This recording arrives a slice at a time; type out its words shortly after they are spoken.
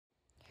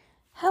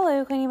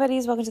Hello, Cleaning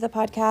Buddies. Welcome to the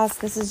podcast.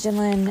 This is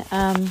Jinlin.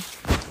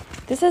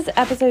 This is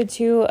episode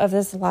 2 of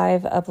this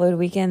live upload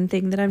weekend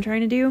thing that I'm trying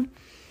to do.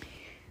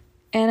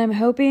 And I'm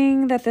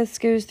hoping that this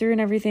goes through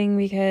and everything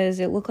because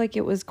it looked like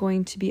it was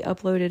going to be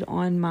uploaded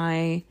on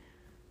my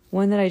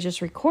one that I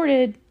just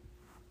recorded.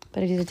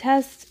 But I did a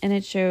test and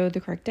it showed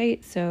the correct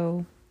date.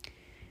 So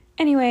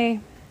anyway,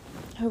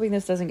 hoping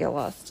this doesn't get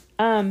lost.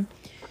 So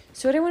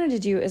what I wanted to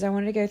do is I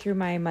wanted to go through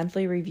my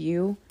monthly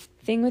review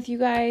thing with you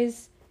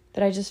guys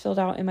that I just filled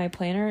out in my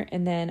planner,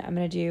 and then I'm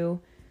going to do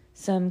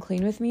some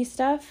clean with me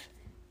stuff,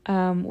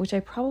 which I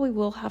probably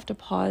will have to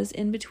pause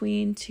in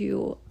between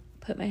to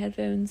put my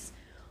headphones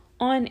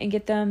on and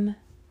get them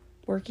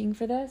working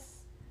for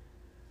this.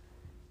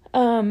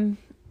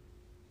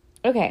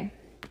 Okay.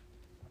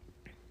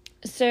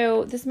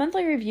 So this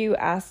monthly review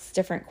asks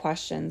different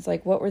questions,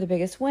 like what were the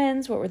biggest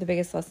wins, what were the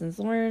biggest lessons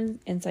learned,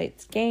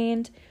 insights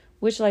gained,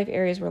 which life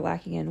areas were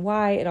lacking and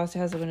why. It also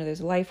has one of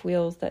those life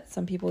wheels that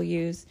some people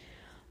use.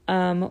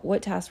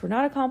 What tasks were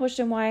not accomplished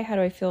and why, how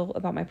do I feel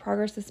about my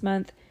progress this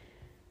month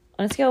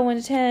on a scale of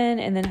 1 to 10,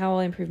 and then how will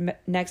I improve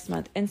next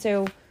month. And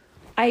so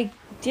I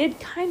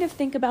did kind of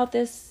think about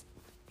this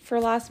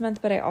for last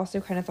month, but I also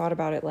kind of thought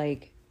about it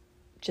like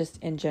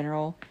just in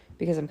general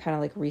because I'm kind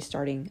of like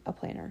restarting a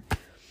planner.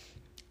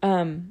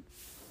 And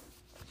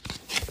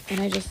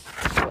I just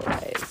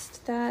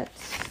realized that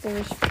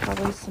there's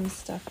probably some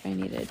stuff I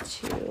needed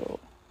to,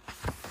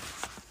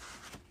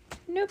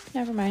 nope,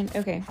 never mind.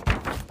 Okay.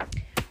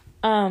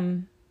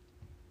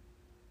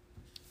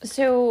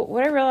 So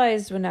what I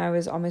realized when I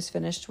was almost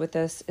finished with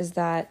this is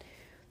that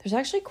there's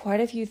actually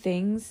quite a few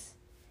things.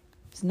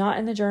 It's not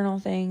in the journal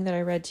thing that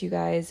I read to you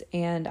guys,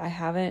 and I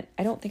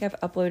don't think I've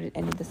uploaded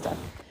any of the stuff.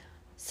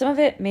 Some of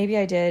it, maybe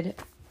I did.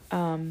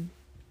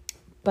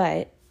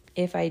 But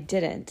if I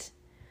didn't,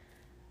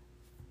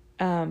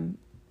 so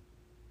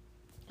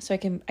I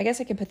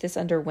guess I can put this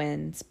under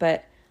wins,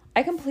 but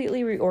I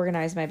completely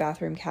reorganized my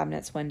bathroom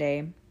cabinets one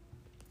day.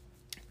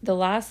 The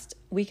last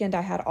weekend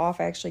I had off,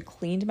 I actually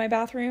cleaned my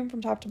bathroom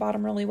from top to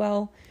bottom really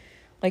well,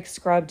 like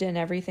scrubbed and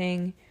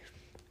everything.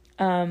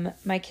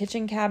 My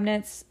kitchen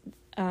cabinets,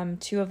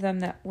 2 of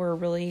them that were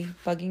really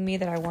bugging me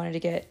that I wanted to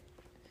get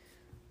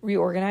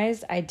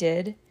reorganized, I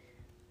did,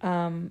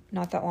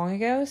 not that long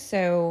ago.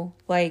 So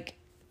like,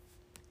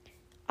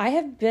 I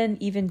have been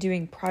even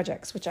doing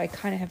projects, which I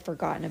kind of have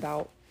forgotten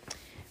about.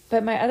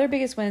 But my other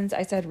biggest wins,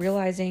 I said,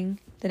 realizing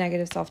the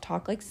negative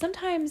self-talk, like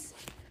sometimes,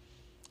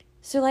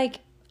 so like,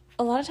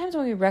 a lot of times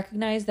when we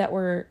recognize that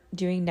we're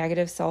doing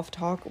negative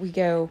self-talk, we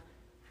go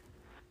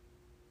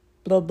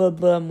blah, blah,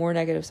 blah, more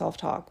negative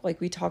self-talk.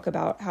 Like we talk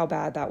about how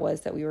bad that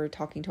was that we were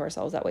talking to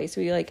ourselves that way. So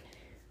we like,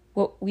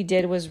 what we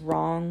did was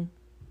wrong.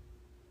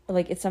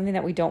 Like it's something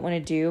that we don't want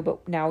to do,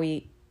 but now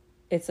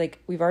it's like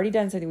we've already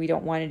done something we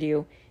don't want to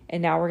do.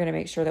 And now we're going to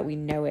make sure that we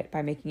know it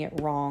by making it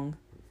wrong.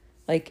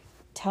 Like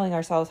telling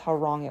ourselves how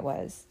wrong it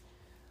was.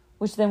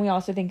 Which then we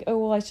also think, oh,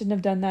 well, I shouldn't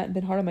have done that and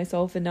been hard on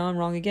myself and now I'm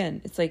wrong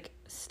again. It's like,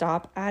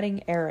 stop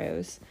adding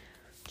arrows.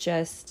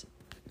 Just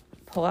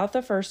pull out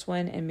the first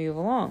one and move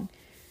along.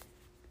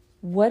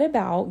 What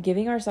about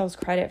giving ourselves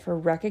credit for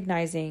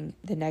recognizing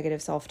the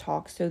negative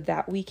self-talk so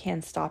that we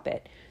can stop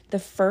it? The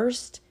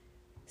first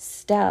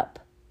step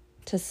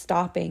to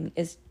stopping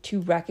is to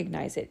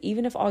recognize it.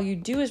 Even if all you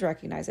do is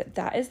recognize it,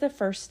 that is the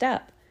first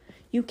step.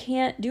 You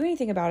can't do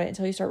anything about it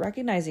until you start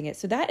recognizing it.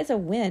 So that is a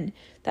win.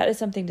 That is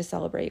something to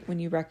celebrate when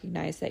you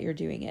recognize that you're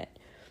doing it.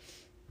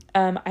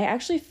 I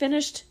actually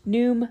finished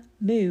Noom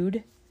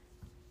Mood.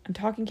 I'm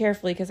talking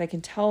carefully because I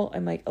can tell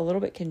I'm like a little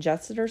bit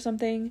congested or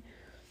something.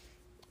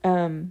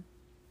 But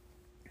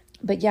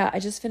yeah, I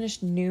just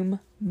finished Noom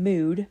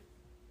Mood,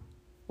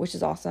 which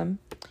is awesome.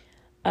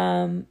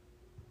 I've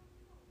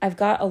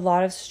got a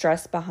lot of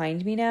stress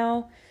behind me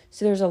now.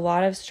 So there's a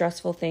lot of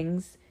stressful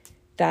things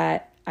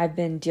that I've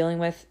been dealing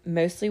with,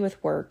 mostly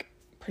with work,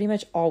 pretty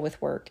much all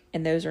with work,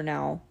 and those are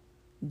now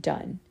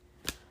done.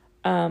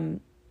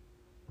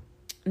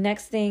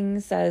 Next thing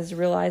says,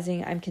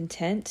 realizing I'm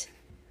content.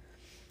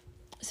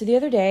 So the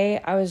other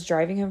day I was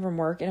driving home from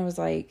work and I was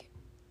like,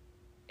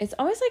 it's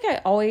always like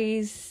I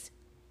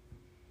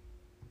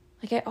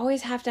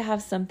always have to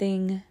have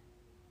something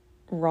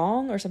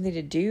wrong or something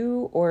to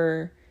do,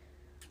 or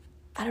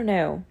I don't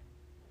know.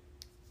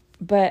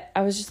 But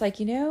I was just like,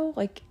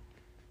 like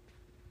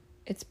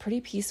it's pretty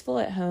peaceful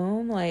at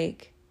home.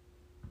 Like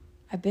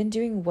I've been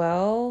doing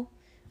well.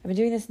 I've been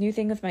doing this new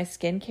thing with my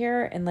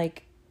skincare and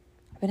like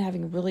I've been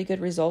having really good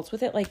results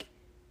with it. Like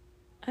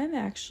I'm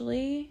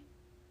actually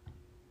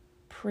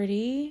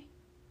pretty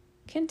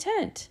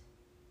content.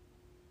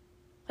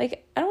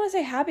 Like I don't want to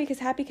say happy because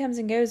happy comes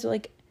and goes, but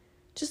like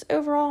just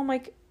overall I'm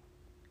like,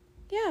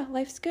 yeah,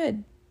 life's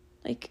good.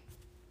 Like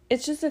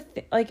it's just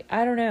like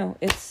I don't know.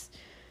 It's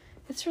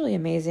really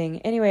amazing.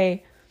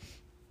 Anyway,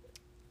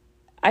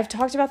 I've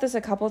talked about this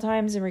a couple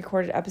times in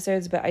recorded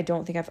episodes, but I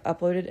don't think I've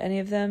uploaded any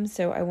of them.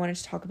 So I wanted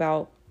to talk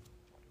about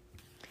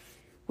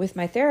with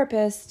my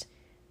therapist.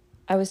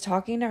 I was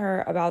talking to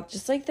her about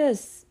just like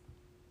this.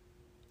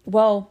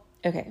 Well,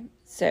 okay.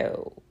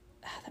 So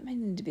that might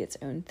need to be its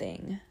own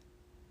thing.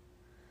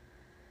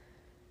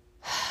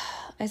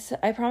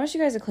 I promised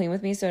you guys to clean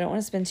with me, so I don't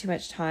want to spend too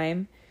much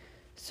time.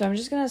 So I'm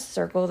just going to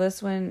circle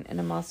this one, and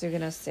I'm also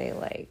going to say,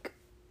 like,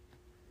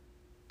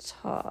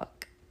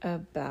 talk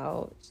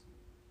about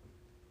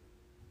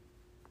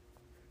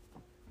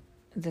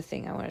the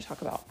thing I want to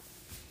talk about.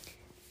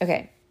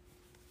 Okay.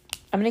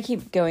 I'm going to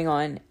keep going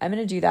on. I'm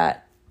going to do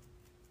that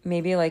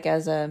maybe, like,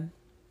 as a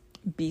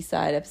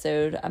B-side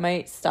episode. I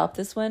might stop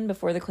this one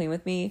before the clean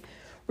with me,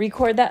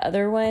 record that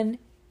other one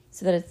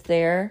so that it's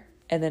there,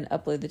 and then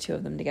upload the two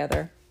of them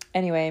together.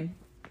 Anyway,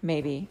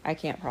 maybe. I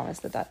can't promise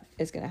that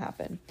is going to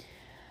happen.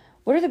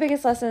 What are the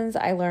biggest lessons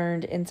I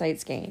learned,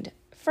 insights gained?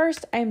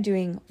 First, I am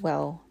doing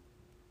well.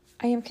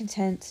 I am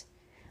content.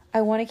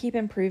 I want to keep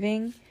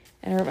improving,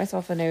 and I wrote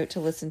myself a note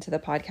to listen to the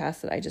podcast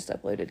that I just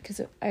uploaded, because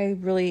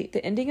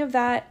the ending of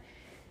that,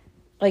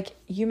 like,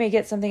 you may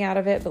get something out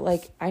of it, but,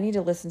 like, I need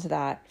to listen to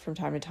that from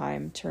time to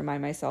time to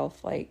remind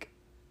myself, like,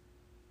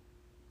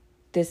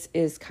 this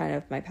is kind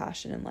of my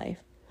passion in life.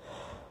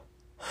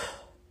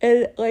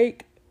 And,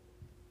 like,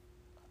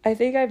 I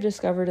think I've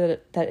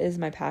discovered that is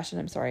my passion.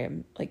 I'm sorry,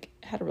 I'm, like,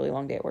 had a really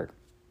long day at work.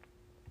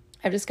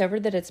 I've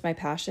discovered that it's my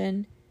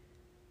passion,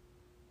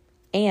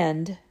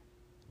 and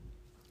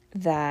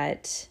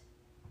that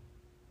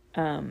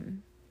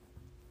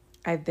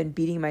I've been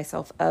beating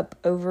myself up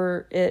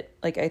over it.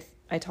 Like,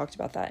 I talked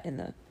about that in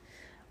the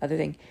other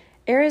thing.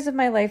 Areas of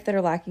my life that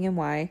are lacking, and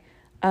why.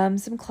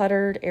 Some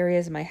cluttered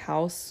areas in my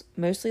house,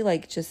 mostly,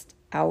 like, just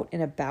out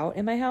and about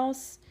in my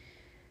house,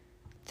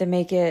 that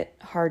make it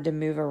hard to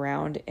move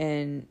around,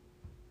 and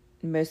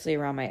mostly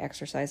around my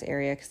exercise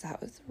area, because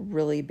that was a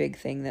really big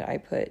thing that I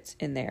put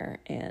in there.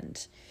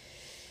 And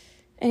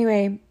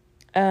anyway,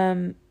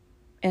 and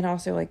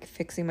also, like,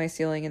 fixing my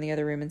ceiling in the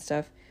other room and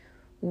stuff.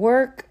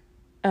 Work,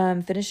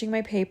 finishing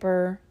my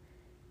paper,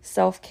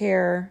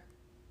 self-care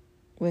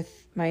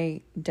with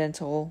my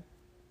dental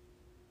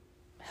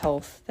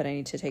health that I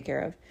need to take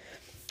care of.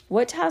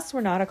 What tasks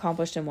were not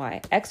accomplished and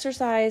why?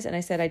 Exercise, and I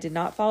said I did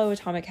not follow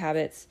Atomic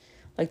Habits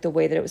like the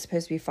way that it was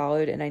supposed to be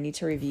followed, and I need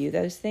to review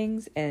those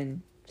things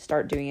and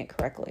start doing it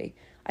correctly.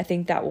 I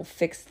think that will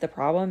fix the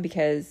problem,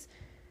 because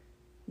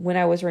when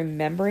I was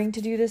remembering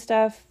to do the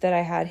stuff that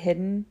I had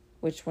hidden,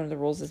 which one of the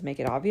rules is make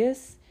it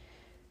obvious,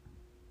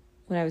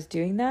 when I was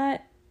doing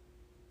that,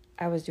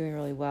 I was doing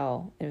really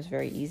well. It was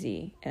very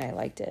easy, and I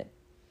liked it.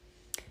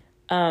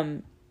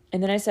 And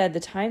then I said the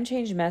time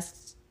change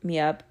messed me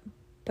up,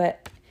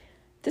 but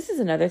this is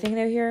another thing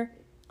though here.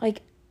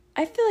 Like,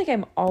 I feel like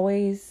I'm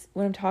always,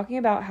 when I'm talking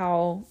about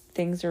how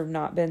things have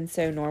not been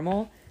so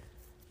normal,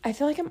 I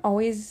feel like I'm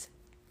always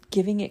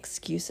giving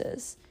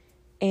excuses.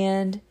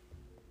 And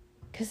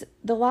because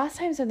the last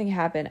time something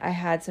happened, I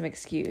had some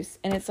excuse,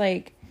 and it's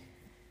like,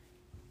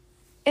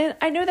 and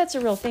I know that's a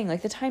real thing.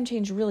 Like, the time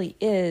change really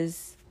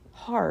is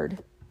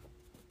hard,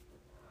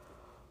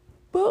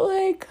 but,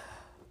 like,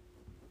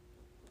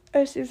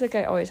 it seems like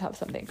I always have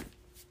something.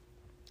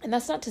 And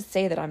that's not to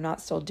say that I'm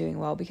not still doing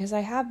well, because I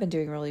have been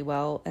doing really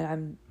well, and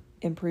I'm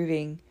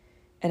improving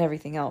and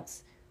everything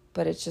else.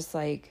 But it's just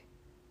like,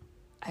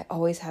 I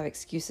always have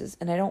excuses,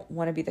 and I don't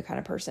want to be the kind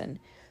of person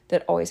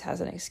that always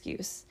has an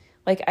excuse.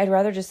 Like, I'd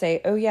rather just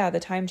say, oh yeah, the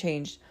time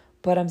changed,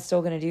 but I'm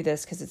still going to do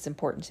this because it's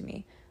important to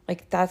me.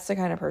 Like, that's the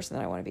kind of person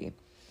that I want to be.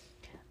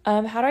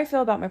 How do I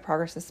feel about my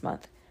progress this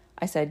month?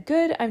 I said,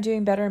 good. I'm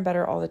doing better and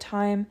better all the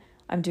time.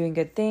 I'm doing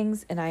good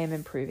things, and I am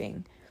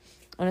improving.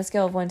 On a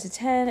scale of 1 to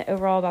 10,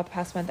 overall about the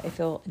past month, I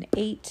feel an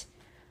 8.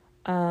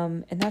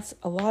 And that's,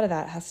 a lot of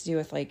that has to do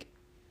with, like,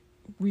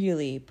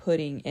 really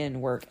putting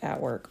in work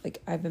at work.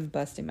 Like, I've been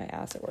busting my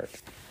ass at work.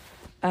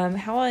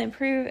 How will I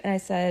improve? And I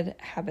said,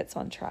 habits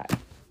on track.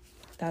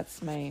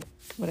 That's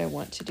what I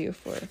want to do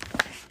for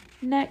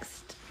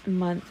next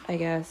month, I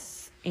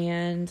guess.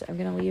 And I'm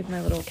going to leave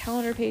my little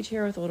calendar page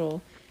here with a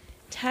little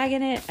tag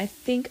in it. I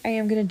think I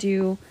am going to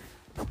do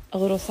a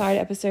little side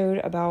episode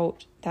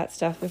about that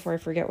stuff before I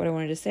forget what I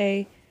wanted to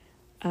say.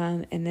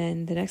 And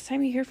then the next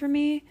time you hear from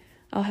me,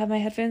 I'll have my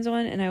headphones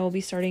on, and I will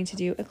be starting to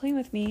do a clean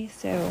with me.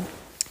 So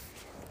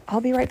I'll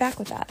be right back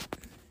with that.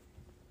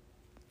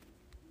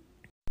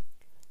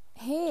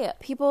 Hey,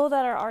 people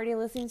that are already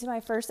listening to my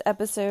first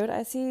episode.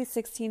 I see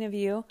 16 of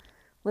you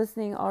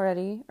listening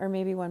already, or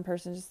maybe one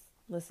person just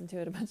listened to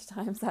it a bunch of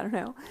times. I don't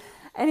know.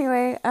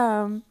 Anyway,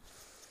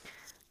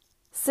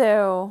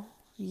 so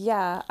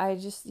yeah,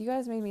 you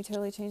guys made me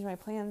totally change my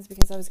plans,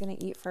 because I was going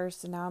to eat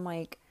first, and now I'm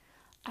like,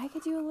 I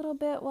could do a little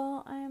bit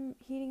while I'm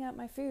heating up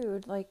my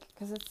food, like,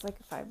 because it's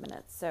like 5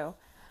 minutes. So,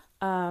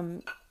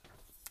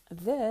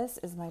 this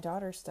is my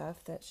daughter's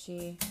stuff that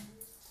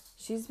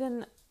she's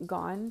been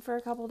gone for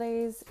a couple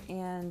days,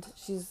 and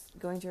she's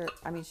going to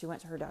she went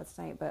to her dad's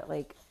tonight, but,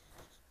 like,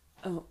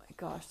 oh my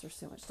gosh, there's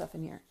so much stuff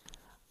in here.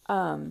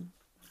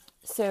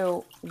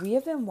 So we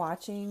have been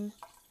watching,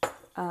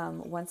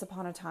 Once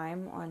Upon a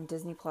Time on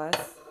Disney Plus.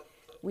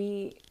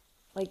 We,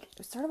 like,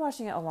 started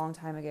watching it a long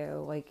time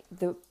ago. Like,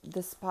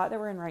 the spot that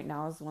we're in right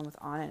now is the one with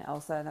Anna and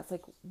Elsa, and that's,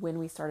 like, when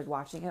we started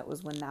watching it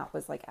was when that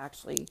was, like,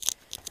 actually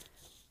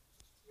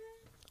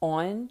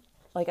on.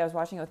 Like, I was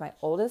watching it with my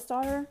oldest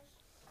daughter,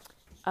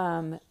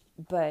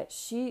 but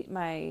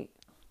my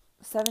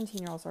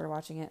 17-year-old started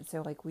watching it.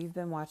 So like we've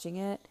been watching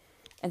it.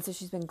 And so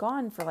she's been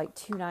gone for like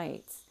 2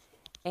 nights.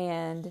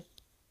 And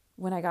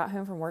when I got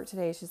home from work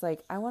today, she's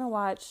like, I want to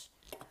watch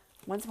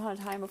Once Upon a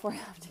Time before I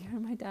have to go to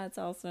my dad's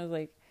house. And I was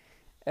like,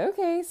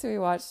 okay. So we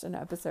watched an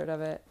episode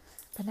of it.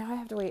 But now I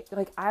have to wait.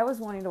 Like, I was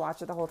wanting to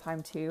watch it the whole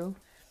time too.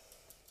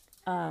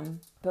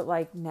 But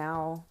like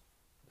now,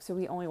 so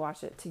we only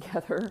watch it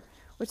together,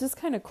 which is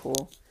kind of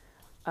cool.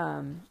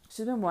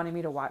 She's been wanting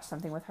me to watch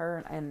something with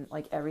her, and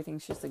like everything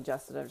she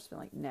suggested, I've just been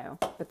like, no.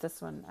 But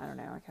this one, I don't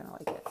know, I kind of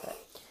like it. But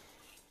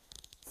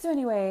so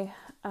anyway,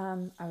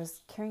 I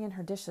was carrying in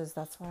her dishes.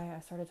 That's why I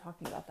started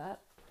talking about that,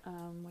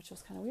 which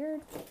was kind of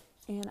weird.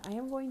 And I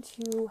am going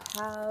to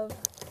have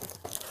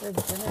for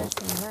dinner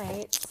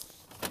tonight.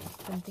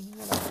 I've been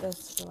thinking about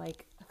this for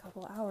like a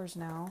couple hours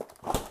now.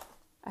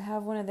 I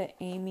have one of the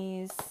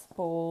Amy's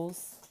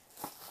bowls,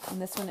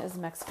 and this one is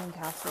Mexican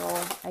casserole.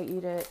 I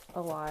eat it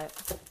a lot.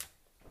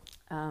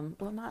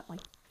 Well, not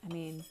like, I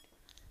mean,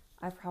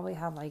 I probably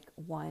have like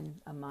one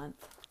a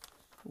month,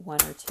 1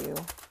 or 2.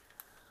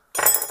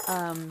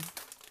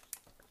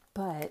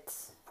 But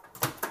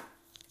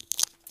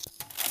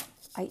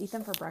I eat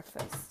them for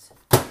breakfast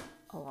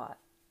a lot,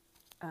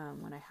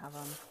 when I have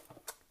them,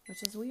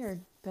 which is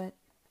weird, but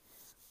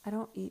I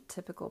don't eat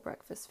typical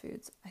breakfast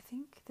foods. I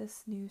think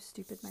this new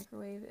stupid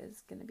microwave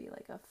is going to be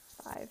like a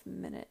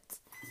 5-minute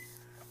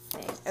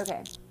thing.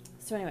 Okay.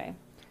 So anyway,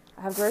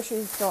 I have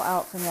groceries still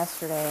out from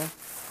yesterday.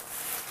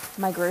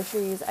 My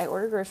groceries, I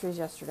ordered groceries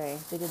yesterday.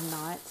 They did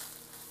not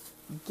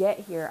get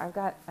here.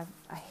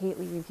 I hate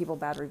leaving people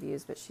bad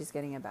reviews, but she's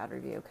getting a bad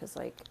review because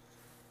like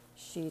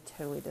she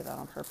totally did that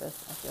on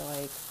purpose. I feel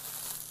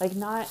like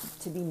not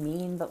to be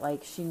mean, but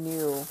like she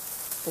knew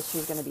that she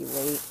was going to be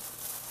late,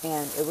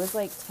 and it was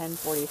like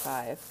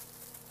 10:45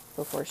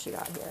 before she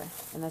got here,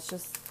 and it's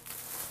just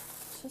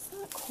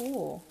not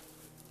cool.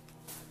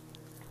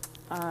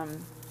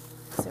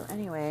 So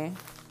anyway,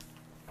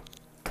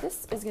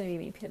 this is going to be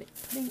me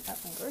putting up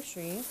my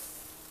groceries,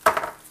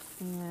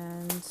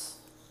 and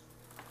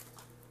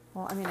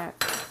well, I mean, I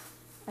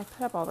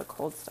put up all the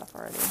cold stuff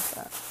already,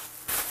 but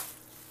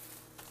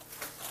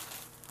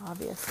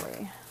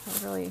obviously,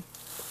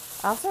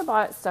 I also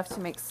bought stuff to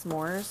make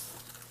s'mores,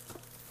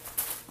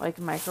 like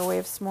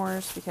microwave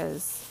s'mores,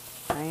 because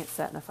I ain't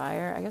setting a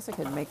fire. I guess I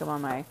could make them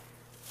on my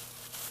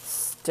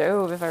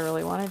stove if I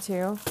really wanted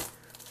to.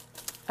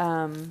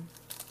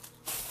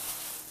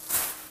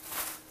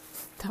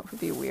 That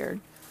would be weird.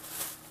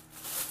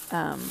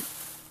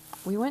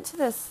 We went to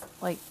this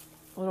like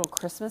little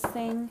Christmas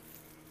thing,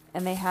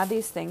 and they had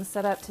these things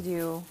set up to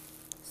do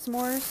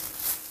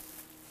s'mores,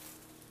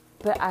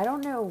 but I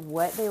don't know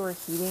what they were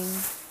heating,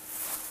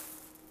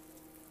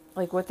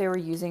 like what they were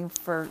using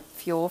for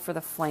fuel for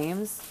the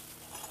flames,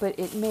 but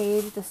it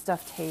made the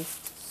stuff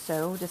taste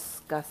so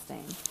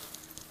disgusting.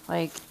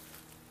 Like,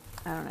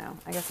 I don't know.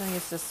 I guess I'm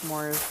used to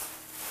s'mores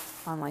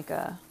on like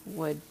a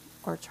wood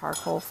or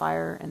charcoal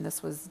fire, and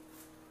this was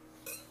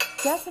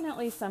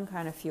definitely some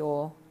kind of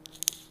fuel,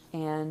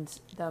 and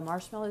the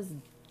marshmallows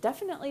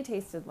definitely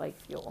tasted like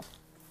fuel,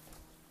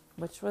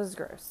 which was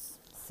gross.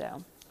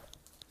 So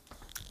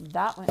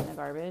that went in the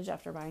garbage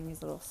after buying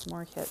these little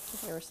s'more kits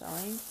that they were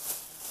selling.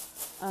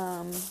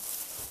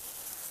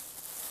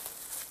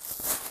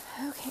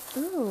 Okay,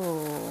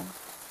 ooh.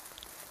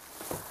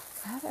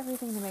 I have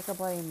everything to make a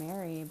Bloody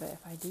Mary, but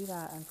if I do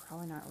that, I'm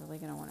probably not really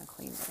going to want to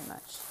clean very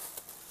much.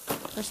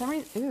 For some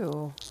reason,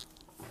 ooh,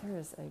 there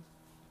is a...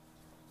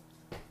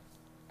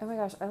 Oh my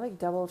gosh, I like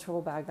double,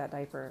 triple bag that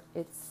diaper.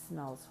 It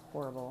smells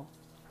horrible.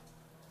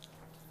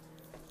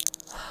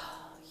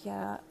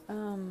 Yeah, I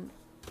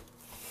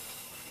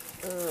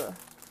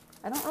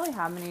don't really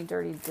have many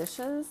dirty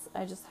dishes.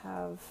 I just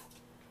have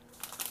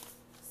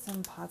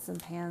some pots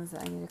and pans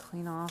that I need to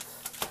clean off.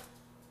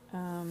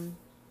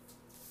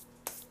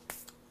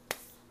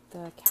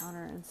 The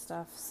counter and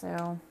stuff,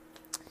 so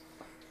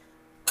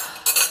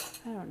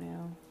I don't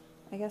know.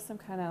 I guess I'm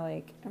kind of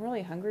like, I'm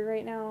really hungry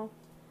right now,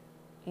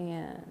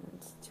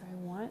 and do I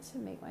want to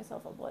make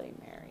myself a Bloody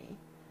Mary?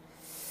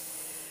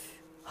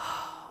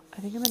 I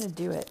think I'm gonna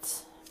do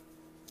it.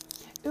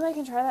 Ooh, I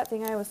can try that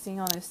thing I was seeing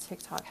on those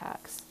TikTok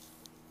hacks.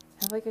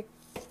 I have like a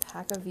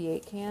pack of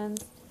V8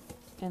 cans,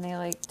 and they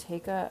like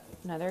take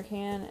another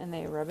can and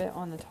they rub it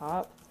on the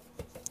top,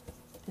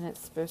 and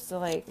it's supposed to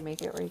like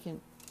make it where you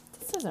can...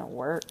 This doesn't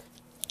work.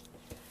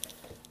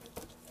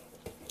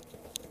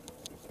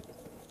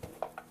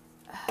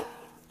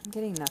 I'm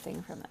getting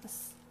nothing from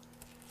this.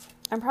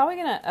 I'm probably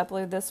going to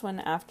upload this one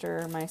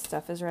after my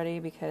stuff is ready,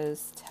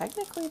 because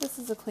technically this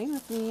is a clean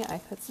with me. I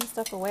put some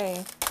stuff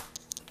away.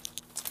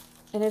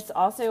 And it's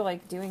also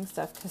like doing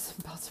stuff because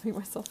I'm about to make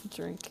myself a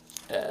drink.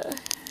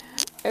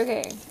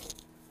 Okay.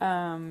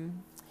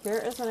 Here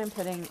is what I'm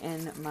putting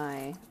in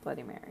my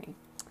Bloody Mary.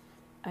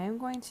 I am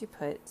going to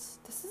put...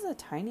 This is a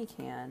tiny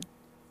can.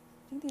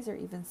 I think these are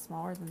even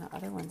smaller than the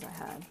other ones I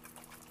had.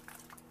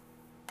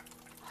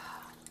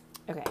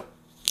 Okay.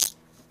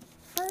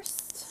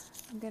 First,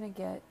 I'm going to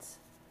get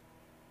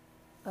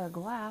a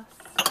glass,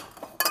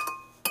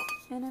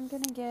 and I'm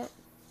going to get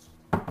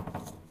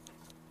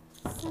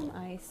some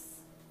ice.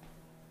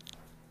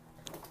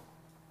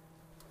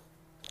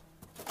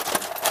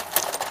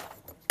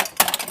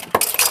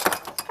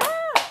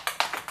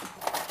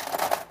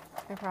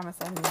 I promise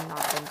I've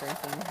not been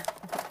drinking.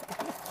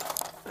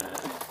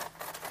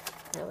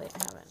 Really, I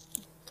haven't.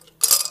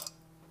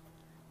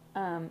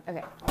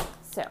 Okay,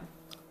 so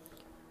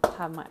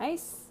have my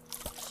ice,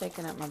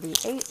 shaking up my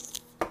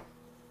V8.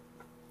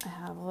 I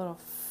have a little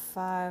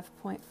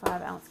 5.5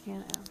 ounce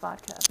can of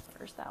vodka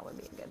first. That would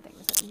be a good thing to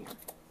put in here.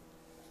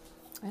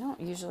 I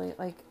don't usually,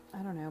 I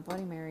don't know,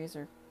 Bloody Marys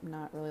are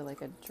not really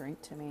like a drink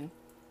to me.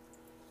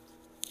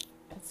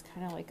 It's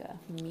kind of like a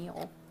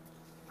meal.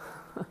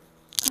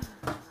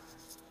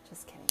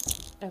 Just kidding.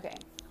 Okay.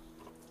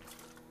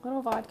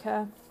 Little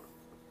vodka.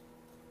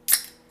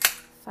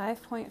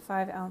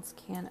 5.5 ounce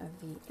can of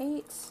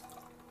V8.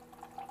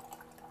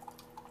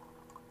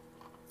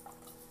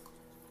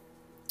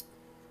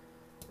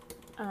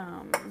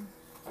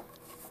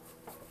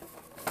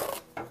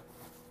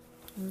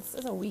 This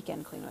is a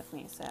weekend clean with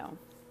me, so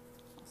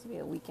this will be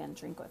a weekend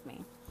drink with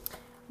me.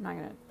 I'm not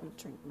going to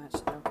drink much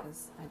though,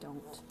 because I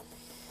don't.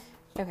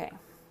 Okay.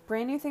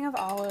 Brand new thing of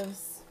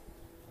olives.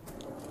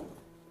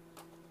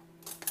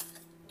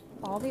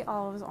 All the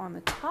olives on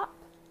the top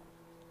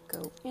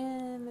go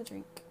in the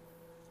drink.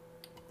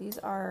 These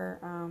are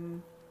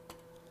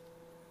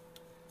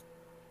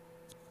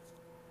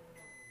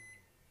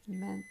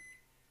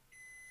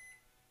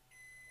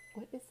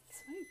what is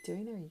somebody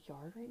doing their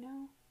yard right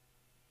now?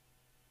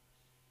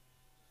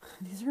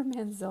 These are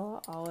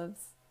Manzilla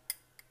olives.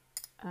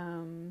 I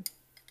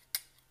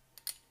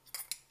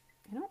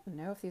don't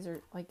know if these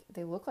are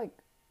they look like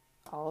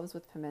olives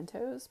with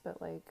pimentos, but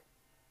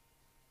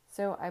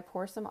so I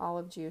pour some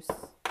olive juice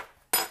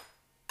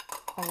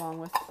along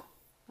with,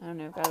 I don't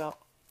know, got about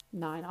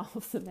 9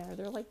 olives in there.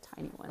 They're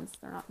tiny ones.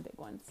 They're not big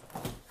ones.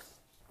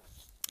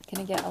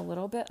 Gonna get a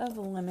little bit of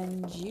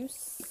lemon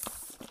juice.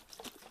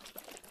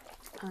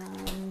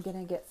 I'm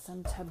gonna get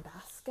some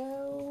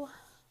Tabasco,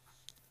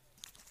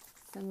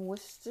 some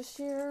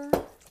Worcestershire,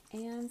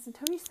 and some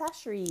Tony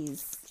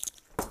Chachere's.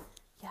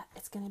 Yeah,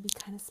 it's gonna be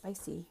kind of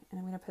spicy, and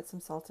I'm gonna put some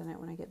salt in it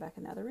when I get back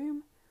in the other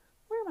room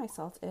where my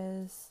salt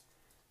is.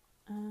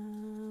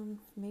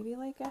 Maybe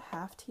a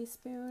half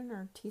teaspoon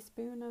or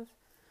teaspoon of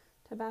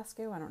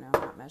Tabasco. I don't know.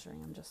 I'm not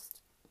measuring. I'm just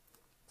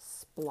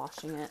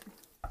sploshing it.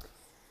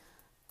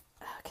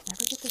 I can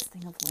never get this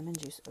thing of lemon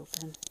juice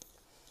open.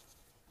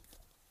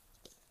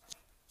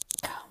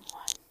 Come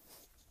on.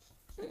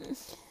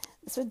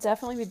 This would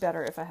definitely be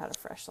better if I had a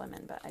fresh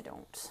lemon, but I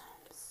don't.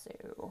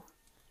 So,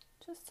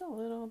 just a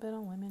little bit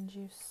of lemon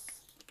juice.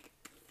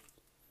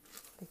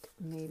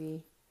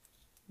 Maybe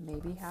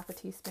half a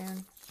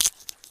teaspoon.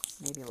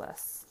 Maybe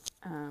less.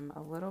 A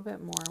little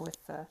bit more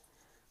with the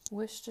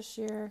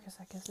Worcestershire, because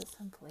I guess it's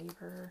some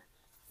flavor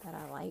that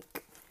I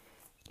like.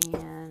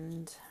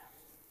 And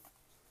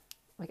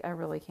I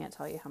really can't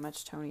tell you how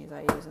much Tony's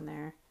I use in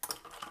there.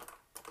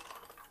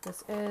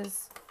 This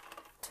is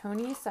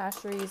Tony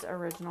Chachere's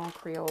original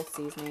Creole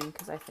seasoning,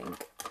 because I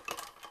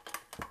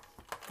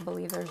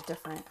believe there's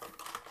different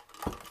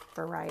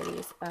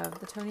varieties of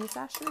the Tony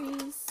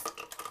Chachere's.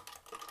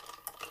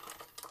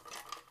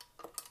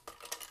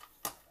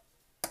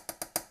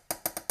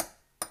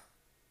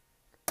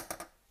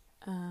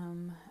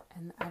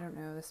 And I don't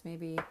know, this may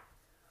be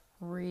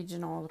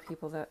regional to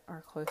people that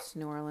are close to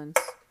New Orleans.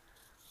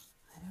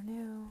 I don't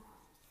know.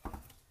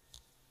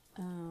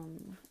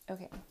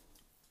 Okay.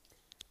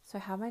 So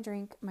I have my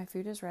drink. My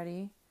food is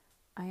ready.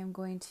 I am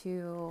going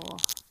to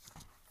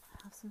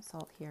have some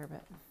salt here,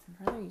 but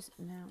I'm going to use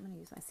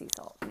my sea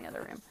salt in the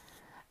other room.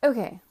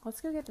 Okay,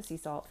 let's go get the sea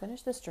salt.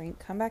 Finish this drink.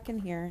 Come back in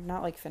here.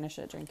 Not finish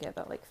it, drink it,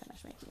 but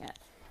finish making it.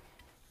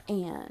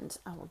 And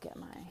I will get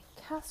my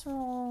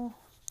casserole.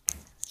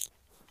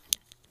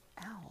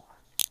 Ow.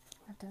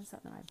 I've done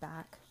something to my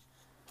back.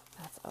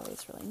 That's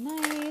always really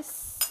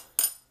nice.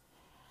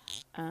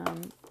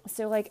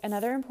 So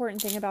another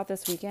important thing about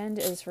this weekend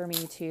is for me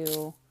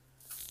to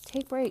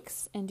take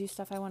breaks and do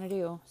stuff I want to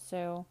do.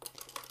 So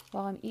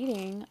while I'm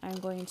eating, I'm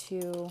going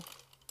to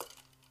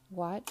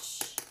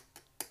watch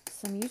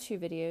some YouTube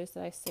videos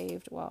that I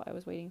saved while I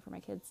was waiting for my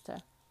kids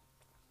to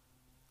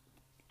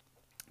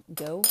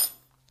go.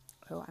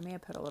 Oh, I may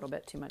have put a little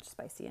bit too much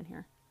spicy in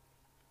here.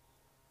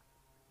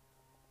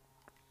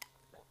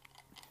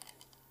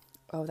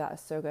 Oh, that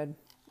is so good.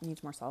 It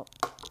needs more salt.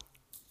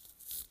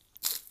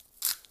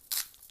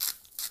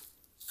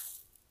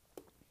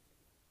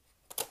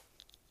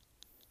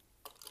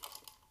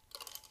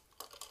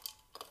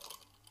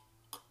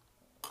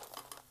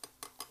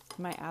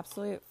 My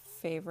absolute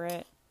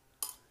favorite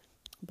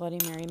Bloody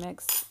Mary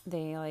mix,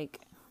 they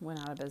went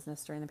out of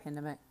business during the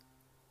pandemic.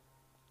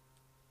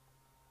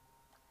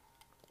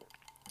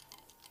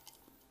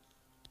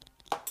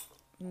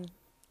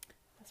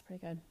 That's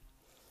pretty good.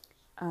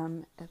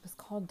 It was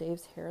called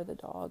Dave's Hair of the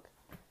Dog,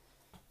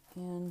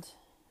 and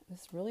it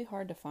was really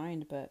hard to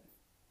find, but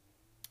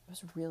it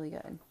was really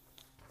good.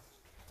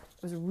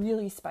 It was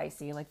really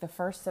spicy. The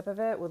first sip of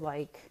it would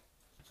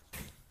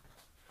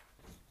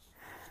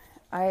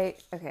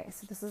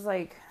so this is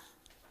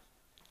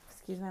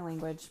excuse my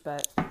language,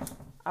 but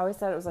I always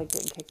thought it was like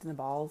getting kicked in the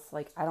balls.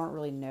 Like, I don't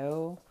really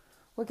know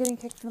what getting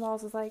kicked in the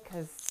balls is like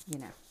because,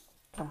 I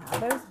don't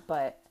have those,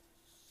 but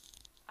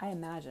I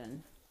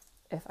imagine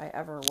if I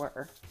ever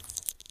were,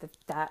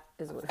 that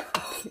is what it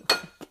would be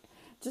like.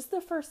 Just the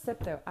first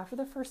sip, though. After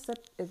the first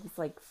sip, it's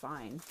like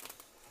fine.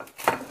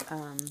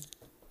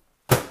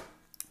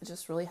 It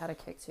just really had a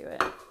kick to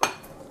it.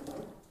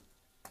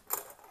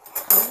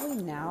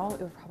 Probably now,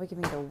 it would probably give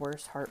me the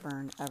worst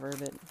heartburn ever,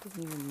 but it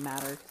doesn't even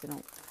matter because I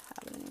don't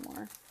have it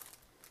anymore.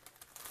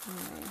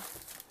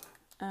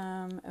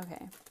 Anyway.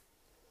 Okay.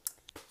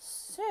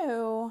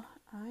 So,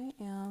 I'm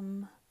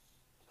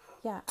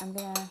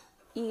gonna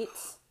eat.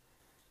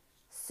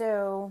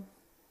 So,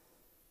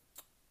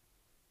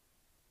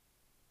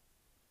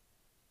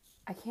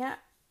 I can't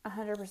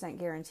 100%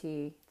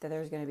 guarantee that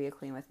there's going to be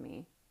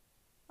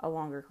a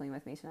longer clean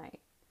with me tonight.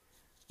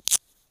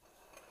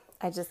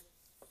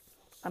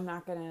 I'm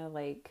not going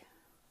to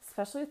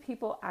especially with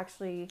people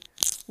actually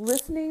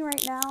listening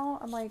right now.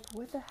 I'm like,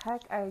 what the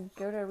heck? I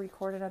go to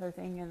record another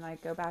thing and I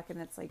go back and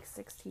it's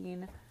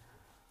 16.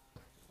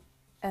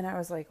 And I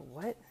was like,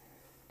 what?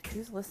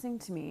 Who's listening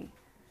to me?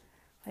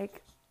 I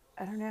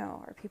don't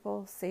know. Are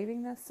people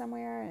saving this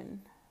somewhere?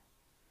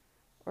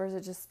 Or is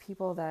it just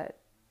people that,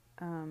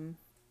 I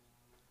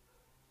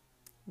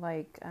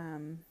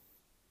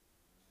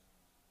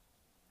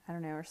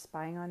don't know, are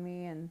spying on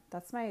me? And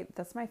that's my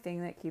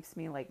thing that keeps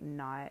me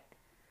not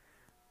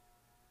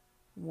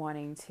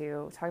wanting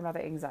to talk about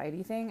the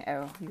anxiety thing.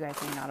 Oh, you guys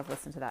may not have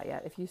listened to that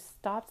yet. If you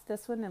stopped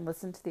this one and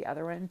listened to the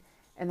other one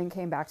and then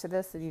came back to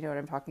this, then you know what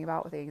I'm talking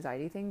about with the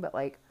anxiety thing. But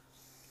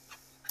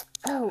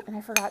oh, and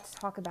I forgot to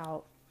talk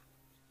about,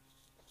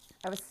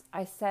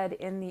 I said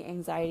in the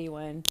anxiety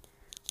one,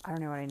 I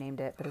don't know what I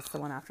named it, but it's the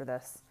one after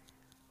this.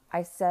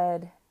 I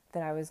said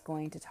that I was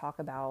going to talk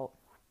about,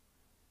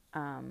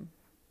 I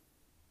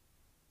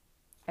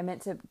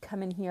meant to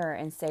come in here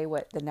and say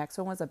what the next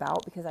one was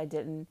about because I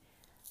didn't,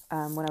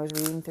 when I was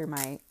reading through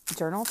my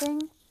journal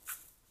thing,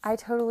 I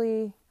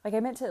totally, I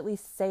meant to at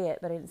least say it,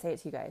 but I didn't say it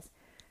to you guys.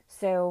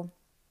 So,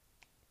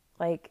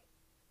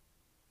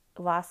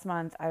 last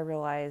month I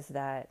realized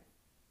that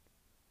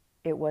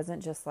it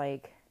wasn't just I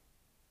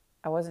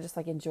wasn't just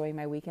enjoying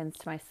my weekends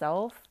to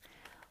myself.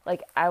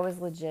 I was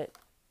legit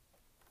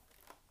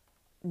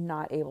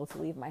not able to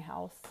leave my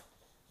house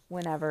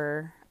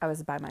whenever I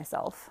was by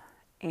myself.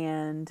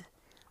 And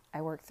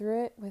I worked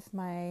through it with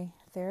my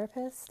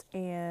therapist,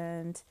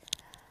 and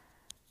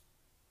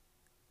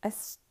I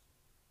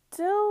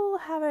still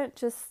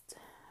haven't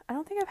I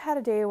don't think I've had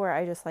a day where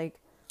I just a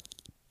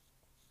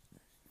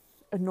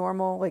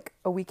normal,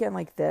 a weekend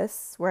like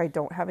this, where I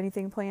don't have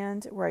anything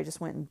planned, where I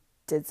just went and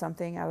did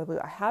something out of the blue.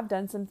 I have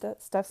done some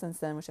stuff since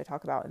then, which I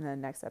talk about in the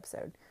next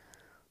episode.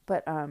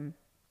 But, and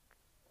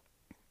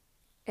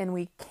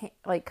we can't,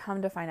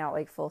 come to find out,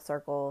 full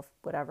circle,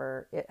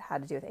 whatever, it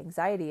had to do with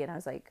anxiety. And I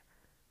was like,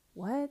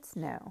 what?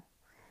 No.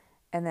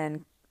 And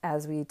then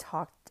as we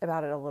talked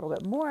about it a little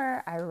bit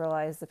more, I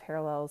realized the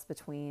parallels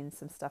between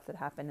some stuff that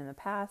happened in the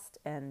past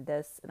and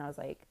this. And I was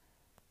like,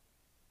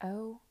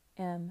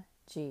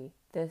 OMG,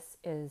 it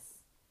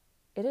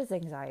is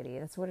anxiety.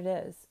 That's what it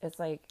is. It's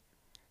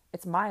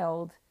it's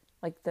mild.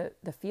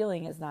 The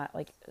feeling is not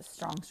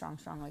strong,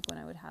 like when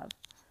I would have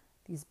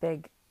these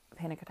big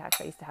panic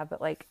attacks I used to have,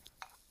 but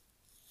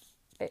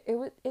it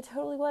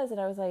totally was. And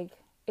I was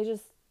it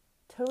just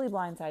totally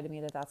blindsided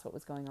me that that's what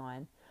was going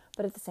on.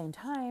 But at the same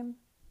time,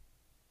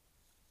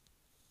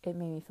 it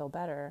made me feel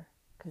better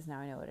because now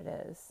I know what it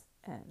is.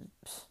 And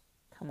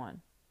come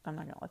on, I'm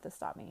not going to let this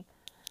stop me.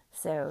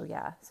 So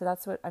yeah, so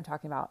that's what I'm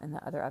talking about in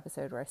the other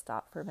episode where I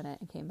stopped for a minute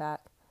and came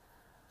back.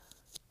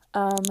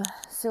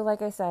 So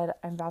like I said,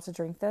 I'm about to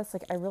drink this.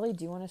 I really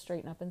do want to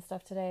straighten up and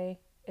stuff today.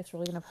 It's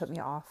really going to put me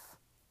off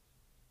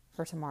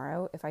for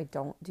tomorrow if I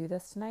don't do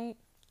this tonight.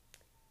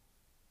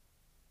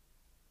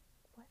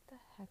 What the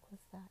heck was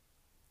that?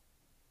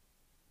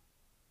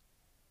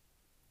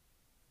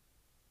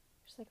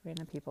 Just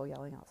random people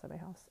yelling outside my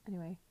house.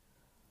 Anyway,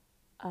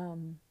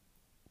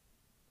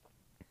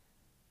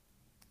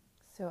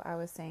 so I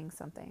was saying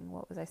something.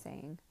 What was I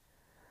saying?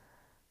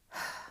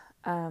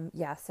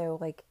 Yeah, so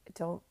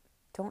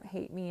don't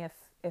hate me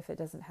if it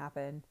doesn't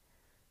happen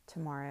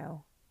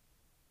tomorrow.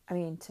 I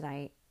mean,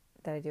 tonight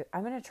that I do.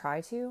 I'm going to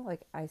try to,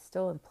 I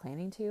still am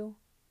planning to,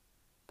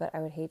 but I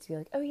would hate to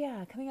be oh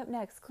yeah, coming up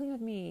next, clean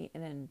with me,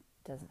 and then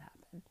it doesn't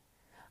happen.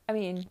 I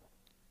mean,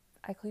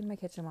 I cleaned my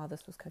kitchen while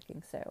this was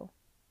cooking, so,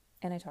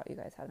 and I taught you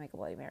guys how to make a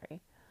Bloody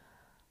Mary,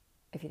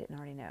 if you didn't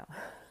already know.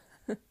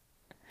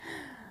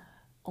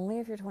 Only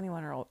if you're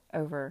 21 or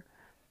over.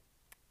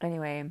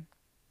 Anyway,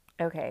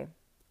 okay.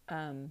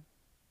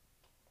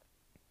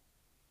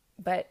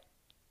 But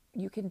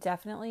you can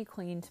definitely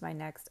clean to my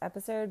next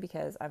episode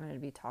because I'm going to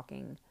be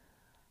talking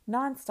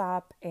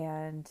nonstop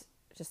and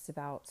just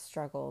about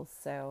struggles.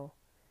 So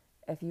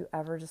if you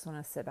ever just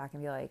want to sit back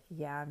and be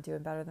yeah, I'm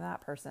doing better than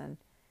that person,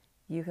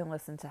 you can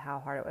listen to how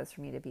hard it was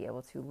for me to be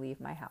able to leave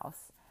my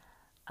house.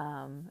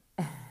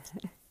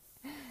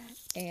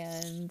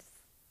 And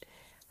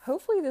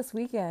hopefully this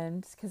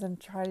weekend, because I'm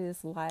trying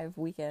this live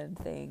weekend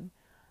thing.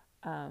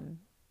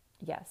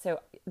 Yeah, so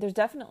there's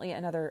definitely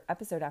another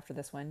episode after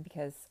this one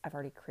because I've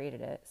already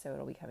created it, so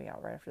it'll be coming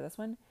out right after this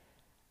one.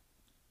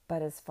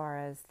 But as far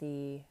as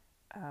the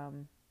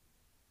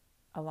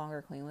a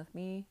longer clean with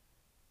me,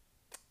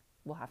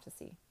 we'll have to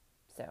see.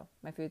 So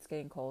my food's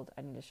getting cold.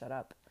 I need to shut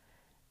up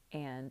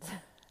and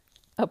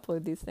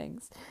upload these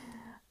things.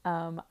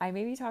 I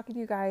may be talking to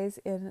you guys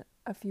in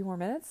a few more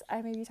minutes.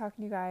 I may be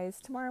talking to you guys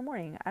tomorrow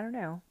morning. I don't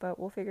know, but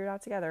we'll figure it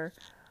out together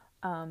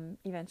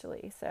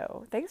eventually.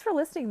 So thanks for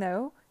listening,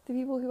 though. The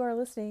people who are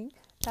listening,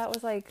 that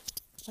was like,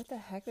 what the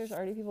heck? There's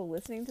already people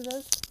listening to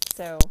this.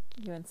 So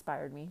you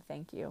inspired me.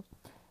 Thank you.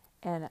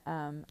 And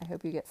I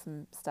hope you get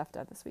some stuff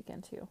done this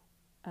weekend too.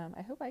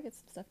 I hope I get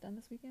some stuff done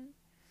this weekend.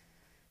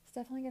 It's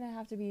definitely going to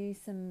have to be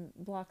some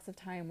blocks of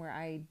time where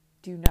I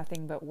do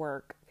nothing but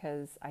work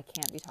because I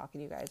can't be talking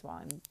to you guys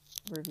while I'm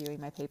reviewing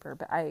my paper.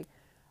 But I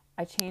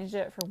changed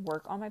it from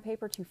work on my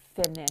paper to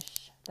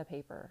finish the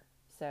paper.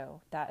 So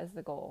that is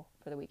the goal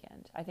for the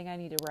weekend. I think I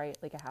need to write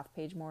like a half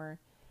page more,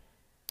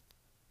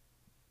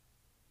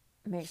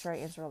 make sure I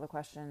answer all the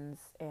questions,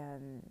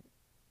 and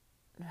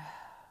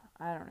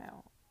I don't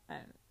know.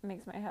 It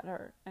makes my head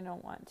hurt. I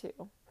don't want to.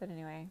 But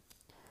anyway,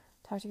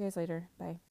 talk to you guys later. Bye.